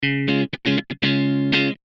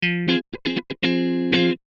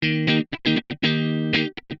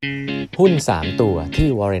หุ้น3ตัวที่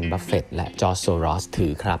วอร์เรน บัฟเฟตต์และจอร์จ โซรอสถื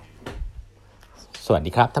อครับสวัสดี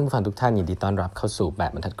ครับท่านผู้ฟังทุกท่านยินดีต้อนรับเข้าสู่แบ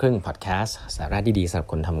บบรรทัดครึ่งพอดแคสต์สาระดีๆสำหรับ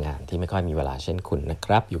คนทำงานที่ไม่ค่อยมีเวลาเช่นคุณนะค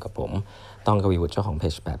รับอยู่กับผมต้องกวีวุฒิเจ้าของเพ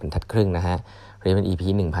จแบบบรรทัดครึ่งนะฮะเรียนเป็น EP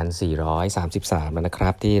 1433แล้วนะครั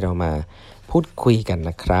บที่เรามาพูดคุยกัน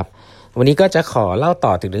นะครับวันนี้ก็จะขอเล่าต่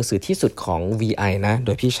อถึงหนังสือที่สุดของ VI นะโด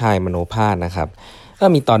ยพี่ชายมโนภาสนะครับก็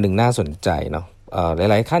มีตอนหนึ่งน่าสนใจเนาะห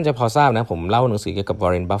ลายๆท่านจะพอทราบนะผมเล่าหนังสือเกี่ยวกับวอ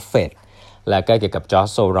ร์เรน บัฟเฟตต์แล้วก็เกี่ยวกับจอร์จ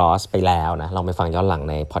โซรอสไปแล้วนะลองไปฟังย้อนหลัง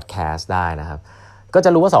ในพอดแคสต์ได้นะครับก็จะ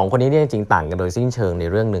รู้ว่า2คนนี้เนี่ยจริงๆต่างกันโดยสิ้นเชิงใน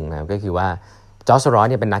เรื่องหนึ่งนะก็คือว่าจอร์จ โซรอส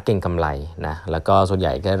เนี่ยเป็นนักเก็งกำไรนะแล้วก็ส่วนให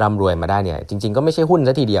ญ่ก็ร่ำรวยมาได้เนี่ยจริงๆก็ไม่ใช่หุ้นซ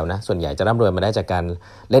ะทีเดียวนะส่วนใหญ่จะร่ำรวยมาได้จากการ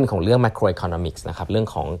เล่นของเรื่อง macroeconomics นะครับเรื่อง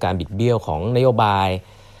ของการบิดเบี้ยวของนโยบาย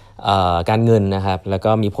การเงินนะครับแล้วก็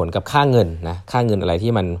มีผลกับค่าเงินนะค่าเงินอะไร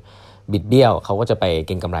ที่มันบิดเบี้ยวเขาก็จะไปเ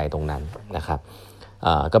ก็งกำไรตรงนั้นนะครับ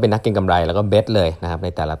ก็เป็นนักเก็งกำไรแล้วก็เบสเลยนะครับใน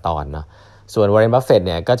แต่ละตอนเนาะส่วนวอร์เรน บัฟเฟตต์เ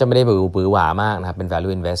นี่ยก็จะไม่ได้บื้อหวามากนะครับเป็น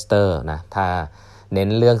value investor นะถ้าเน้น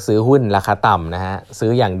เรื่องซื้อหุ้นราคาต่ำนะฮะซื้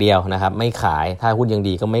ออย่างเดียวนะครับไม่ขายถ้าหุ้นยัง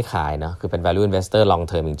ดีก็ไม่ขายเนาะคือเป็น value investor long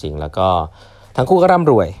term จริงๆแล้วก็ทั้งคู่ก็ร่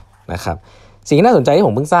ำรวยนะครับสิ่งที่น่าสนใจที่ผ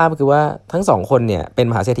มเพิ่งทราบก็คือว่าทั้ง2คนเนี่ยเป็น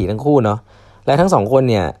มหาเศรษฐีทั้งคู่เนาะและทั้ง2คน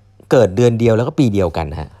เนี่ยเกิดเดือนเดียวแล้วก็ปีเดียวกัน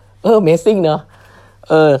ฮะamazing เนาะ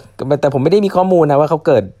แต่ผมไม่ได้มีข้อมูลนะว่าเขาเ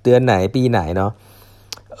กิดเดือนไหนปีไหนเนาะ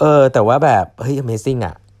แต่ว่าแบบเฮ้ย amazing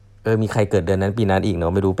อ่ะมีใครเกิดเดือนนั้นปีนั้นอีกเนา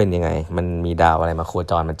ะไม่รู้เป็นยังไงมันมีดาวอะไรมาโค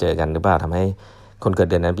จรมาเจอกันหรือเปล่าทำให้คนเกิด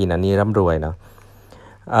เดือนนั้นปีนั้นนี่ร่ำรวยเนาะ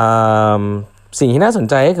สิ่งที่น่าสน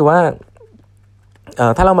ใจก็คือว่า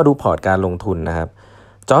ถ้าเรามาดูพอร์ตการลงทุนนะครับ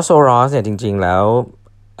จอร์จ โซรอสเนี่ยจริงๆแล้ว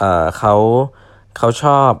เขาช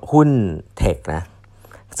อบหุ้นเทคนะ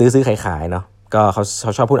ซื้อขายเนาะก็เข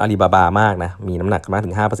าชอบหุ้นอาลีบาบามากนะมีน้ำหนักมากถึ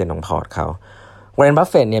ง 5% ของพอร์ตเขาวอร์เรน บัฟ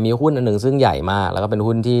เฟตต์เนี่ยมีหุ้นอันนึงซึ่งใหญ่มากแล้วก็เป็น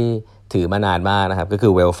หุ้นที่ถือมานานมากนะครับก็คื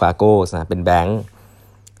อเวลฟาโกนะเป็นแบงค์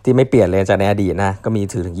ที่ไม่เปลี่ยนเลยจากในอดีตนะก็มี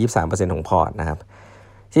ถือถึง 23% ของพอร์ตนะครับ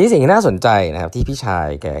ทีนี้สิ่งที่น่าสนใจนะครับที่พี่ชาย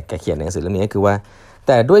แกเขียนในหนังสือเล่มนี้ก็คือว่าแ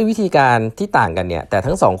ต่ด้วยวิธีการที่ต่างกันเนี่ยแต่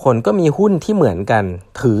ทั้ง2คนก็มีหุ้นที่เหมือนกัน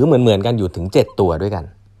ถือเหมือนกันอยู่ถึง7ตัวด้วยกัน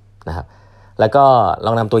นะครับแล้วก็ล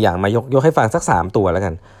องนำตัวอย่างมายกให้ฟังสัก3ตัวแล้วกั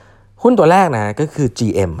นหุ้นตัวแรกนะก็คือ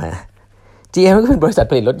GM ฮะ GM ก็คือบริษัท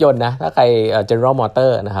ผลิตรถยนต์นะถ้าใครGeneral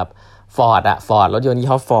Motor นะครับ Ford รถยนต์ยี่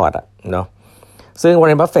ห้อ Ford เนาะซึ่งวอร์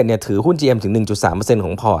เรน บัฟเฟตต์เนี่ยถือหุ้น GM ถึง 1.3% ข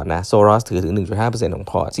องพอร์ตนะโซรอสถือถึง 1.5% ของ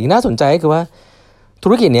พอร์ตสิ่งน่าสนใจก็คือว่าธุ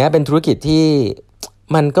รกิจนี้เป็นธุรกิจที่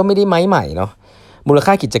มันก็ไม่ได้ไม้ใหม่เนาะมูล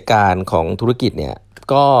ค่ากิจการของธุรกิจเนี่ย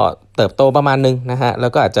ก็เติบโตประมาณนึงนะฮะแล้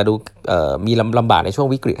วก็อาจจะดูมีลำบากในช่วง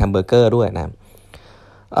วิกฤตแฮมเบอร์เกอร์ด้วยนะ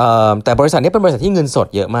แต่บริษัทนี้เป็นบริษัทที่เงินสด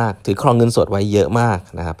เยอะมากถือครองเงินสดไว้เยอะมาก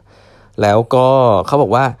นะครับแล้วก็เขาบอ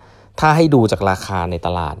กว่าถ้าให้ดูจากราคาในต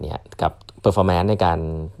ลาดเนี่ยกับ performance ในการ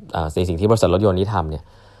ในสิ่งที่บริษัทรถยนต์นี้ทำเนี่ย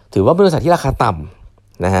ถือว่าบริษัทที่ราคาต่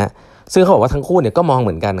ำนะฮะซึ่งเขาบอกว่าทั้งคู่เนี่ยก็มองเห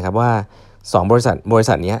มือนกันครับว่า2บริ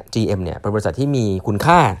ษัทนี้ GM เนี่ยเป็นบริษัทที่มีคุณ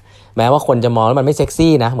ค่าแม้ว่าคนจะมองแล้วมันไม่เซ็ก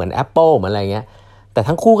ซี่นะเหมือน Apple เหมือนอะไรเงี้ยแต่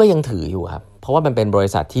ทั้งคู่ก็ยังถืออยู่ครับเพราะว่ามันเป็นบริ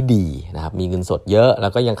ษัทที่ดีนะครับมีเงินสดเยอะแล้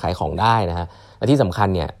วก็ยังขายของได้นะฮะและที่สำคัญ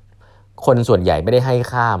เนี่ยคนส่วนใหญ่ไม่ได้ให้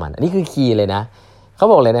ค่ามันอันนี้คือคีย์เลยนะเขา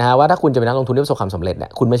บอกเลยนะฮะว่าถ้าคุณจะเป็นนักลงทุนที่ประสบความสำเร็จเนี่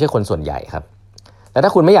ยคุณไม่ใช่คนส่วนใหญ่ครับแต่ถ้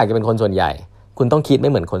าคุณไม่อยากจะเป็นคนส่วนใหญ่คุณต้องคิดไม่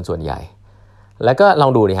เหมือนคนส่วนใหญ่แล้วก็ลอ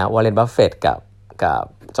งดูดิฮะวอร์เรน บัฟเฟตต์กับ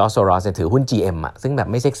จอร์จ โซรอสถือหุ้น GM อ่ะซึ่งแบบ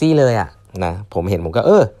ไม่เซ็กซี่เลยอ่ะนะผมเห็นผมก็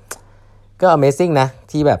ก็ amazing นะ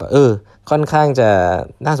ที่แบบค่อนข้างจะ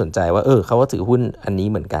น่าสนใจว่าเขาก็ถือหุ้นอันนี้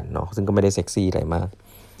เหมือนกันเนาะซึ่งก็ไม่ได้เซ็กซี่อะไรมาก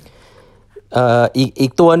อี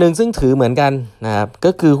กตัวหนึ่งซึ่งถือเหมือนกันนะครับ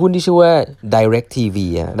ก็คือหุ้นที่ชื่อว่า Direct TV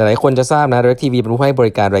หลายๆคนจะทราบนะ Direct TV เป็นผู้ให้บ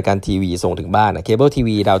ริการรายการทีวีส่งถึงบ้านเคเบิลที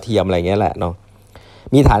วีดาวเทียมอะไรเงี้ยแหละเนาะ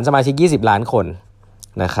มีฐานสมาชิก20ล้านคน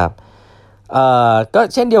นะครับก็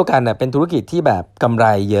เช่นเดียวกันนะเป็นธุรกิจที่แบบกำไร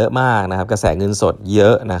เยอะมากนะครับกระแสเงินสดเยอ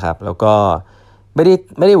ะนะครับแล้วก็ไม่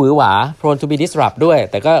ได้หวือหวา prone to be disrupt ด้วย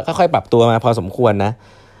แต่ก็ค่อยๆปรับตัวมาพอสมควรนะ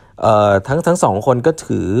ทั้ง2คนก็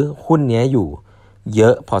ถือหุ้นนี้อยู่เยอ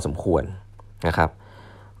ะพอสมควรนะครับ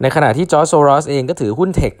ในขณะที่จอร์จ โซรอสเองก็ถือหุ้น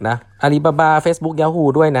เทคนะอาลีบาบา Facebook Yahoo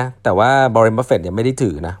ด้วยนะแต่ว่าวอร์เรน บัฟเฟตต์เนี่ยไม่ได้ถื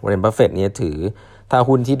อนะวอร์เรน บัฟเฟตต์เนี่ยถือถ้า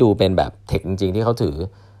หุ้นที่ดูเป็นแบบเทคจริงๆที่เขาถือ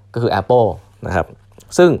ก็คือ Apple นะครับ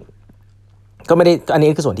ซึ่งก็ไม่ได้อันนี้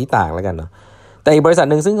คือส่วนที่ต่างแล้วกันเนาะแต่อีกบริษัท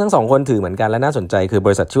หนึ่งซึ่งทั้ง2คนถือเหมือนกันและน่าสนใจคือบ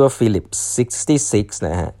ริษัทชื่อว่า Phillips 66น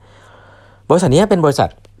ะฮะบริษัทนี้เป็นบริษัท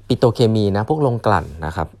ปิโตรเคมีนะพวกโรงกลั่นน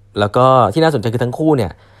ะครับแล้วก็ที่น่าสนใจคือทั้งคู่เนี่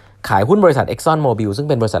ยขายหุ้นบริษัท Exxon Mobil ซึ่ง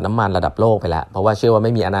เป็นบริษัทน้ำมันระดับโลกไปแล้วเพราะว่าเชื่อว่าไ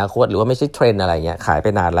ม่มีอนาคตหรือว่าไม่ใช่เทรนด์อะไรเงี้ยขายไป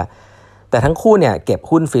นานแล้วแต่ทั้งคู่เนี่ยเก็บ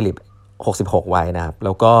หุ้น Phillips 66ไว้นะครับแ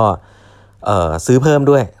ล้วก็ซื้อเพิ่ม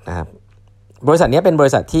ด้วยนะครับบริษัทนี้เป็นบ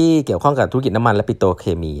ริษัทที่เกี่ยวข้องกับธุรกิจน้ำมันและปิโตรเค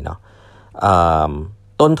มีเนาะ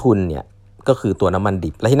โต ต้นทุนเนี่ยก็คือตัวน้ำมันดิ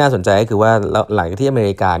บและที่น่าสนใจก็คือว่าหลังจากที่อเม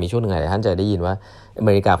ริกามีช่วงหนึ่งท่านจะได้ยินว่าอเม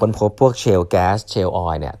ริกาค้นพบพวกเชลแก๊สเชลออ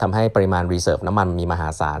ยล์เนี่ยทำให้ปริมาณรีเซิร์ฟน้ำมันมีมหา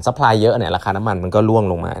ศาลซัพพลายเยอะเนี่ยราคาน้ำมันมันก็ร่วง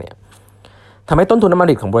ลงมาเนี่ยทำให้ต้นทุนน้ำมัน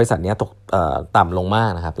ดิบของบริษัทนี้ตกต่ำลงมาก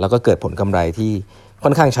นะครับแล้วก็เกิดผลกำไรที่ค่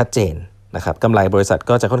อนข้างชัดเจนนะครับกำไรบริษัท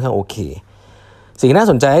ก็จะค่อนข้างโอเคสิ่งที่น่า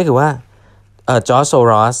สนใจก็คือว่าจอร์จ โซ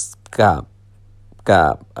รอสกับ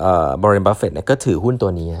บรอน บัฟเฟตต์เนี่ยก็ถือหุ้นตั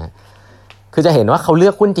วนี้ฮะคือจะเห็นว่าเขาเลื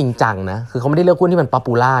อกหุ้นจริงจังนะคือเขาไม่ได้เลือกหุ้นที่มันป๊อป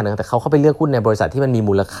ปูล่านะแต่เขาเข้าไปเลือกหุ้นในบริษัทที่มันมี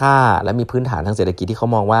มูลค่าและมีพื้นฐานทางเศรษฐกิจที่เขา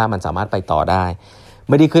มองว่ามันสามารถไปต่อได้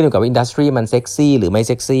ไม่ได้ขึ้นอยู่กับอินดัสทรีมันเซ็กซี่หรือไม่เ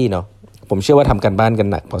ซ็กซี่เนาะผมเชื่อว่าทำกันบ้านกัน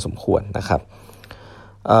หนักพอสมควรนะครับ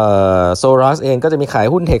โซรอสเองก็จะมีขาย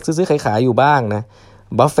หุ้นเทคซื้อๆขายๆอยู่บ้างนะ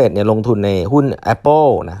บัฟเฟตต์เนี่ยลงทุนในหุ้น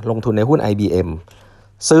Apple นะลงทุนในหุ้น IBM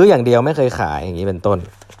ซื้ออย่างเดียวไม่เคยขายอย่างนี้เป็นต้น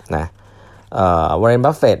นะวอร์เรน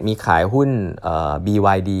บัฟเฟตต์มีขายหุ้น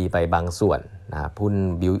BYD ไปบางส่วนนะครับหุ้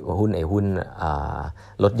น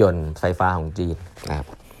รถยนต์ไฟฟ้าของจีนนะครับ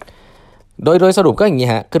โดยสรุปก็อย่างนี้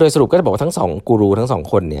ฮะคือโดยสรุปก็จะบอกว่าทั้งสองกูรูทั้งสอง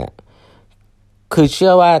คนเนี่ยคือเชื่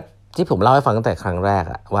อว่าที่ผมเล่าให้ฟังตั้งแต่ครั้งแรก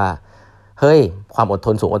อะว่าเฮ้ยความอดท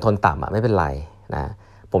นสูงอดทนต่ำอะไม่เป็นไรนะ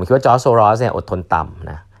ผมคิดว่าจอร์จ โซรอสเนี่ยอดทนต่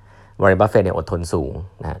ำนะวอร์เรน บัฟเฟตต์เนี่ยอดทนสูง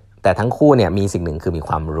นะแต่ทั้งคู่เนี่ยมีสิ่งหนึ่งคือมีค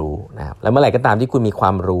วามรู้นะครับแล้วเมื่อไหร่ก็ตามที่คุณมีคว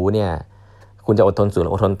ามรู้เนี่ยคุณจะอดทนสูงหรื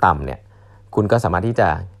ออดทนต่ำเนี่ยคุณก็สามารถที่จะ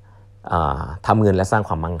ทำเงินและสร้างค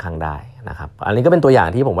วามมั่งคั่งได้นะครับอันนี้ก็เป็นตัวอย่าง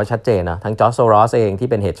ที่ผมว่าชัดเจนนะทั้งจอร์จ โซรอสเองที่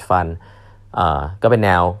เป็น hedge fund ก็เป็นแน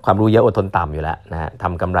วความรู้เยอะอดทนต่ำอยู่แล้วนะฮะท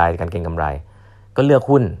ำกำไรการเก็งกำไรก็เลือก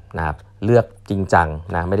หุ้นนะครับเลือกจริงจัง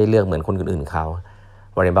นะไม่ได้เลือกเหมือนคนอื่นๆเขา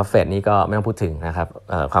วอร์เรน บัฟเฟตต์นี่ก็ไม่ต้องพูดถึงนะครับ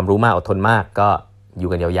ความรู้มากอดทนมากก็อยู่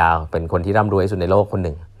กันยาวๆเป็นคนที่ร่ำรวยที่สุดในโลกคนห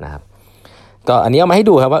นึ่งนะครับก็อันนี้เอามาให้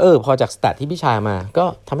ดูครับว่าพอจากสแตทที่พี่ชายมาก็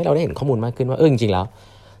ทำให้เราได้เห็นข้อมูลมากขึ้นว่าจริงๆแล้ว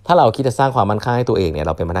ถ้าเราคิดจะสร้างความมั่นคงให้ตัวเองเนี่ยเ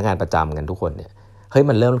ราเป็นพนักงานประจำกันทุกคนเนี่ยเฮ้ย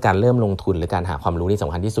มันเริ่มลงทุนหรือการหาความรู้นี่ส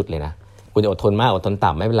ำคัญที่สุดเลยนะคุณจะอดทนมากอดทน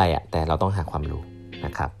ต่ำไม่เป็นไรอ่ะแต่เราต้องหาความรู้น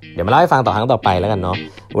ะครับเดี๋ยวมาเล่าให้ฟังต่อครั้งต่อไปแล้วกันเนาะ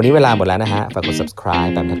วันนี้เวลาหมดแล้วนะฮะฝากกด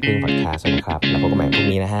subscribe แบบทัดครึ่ง podcast นะครับแล้วพบกันใหม่พรุ่ง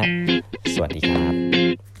นี้นะฮะสวัสดีครับ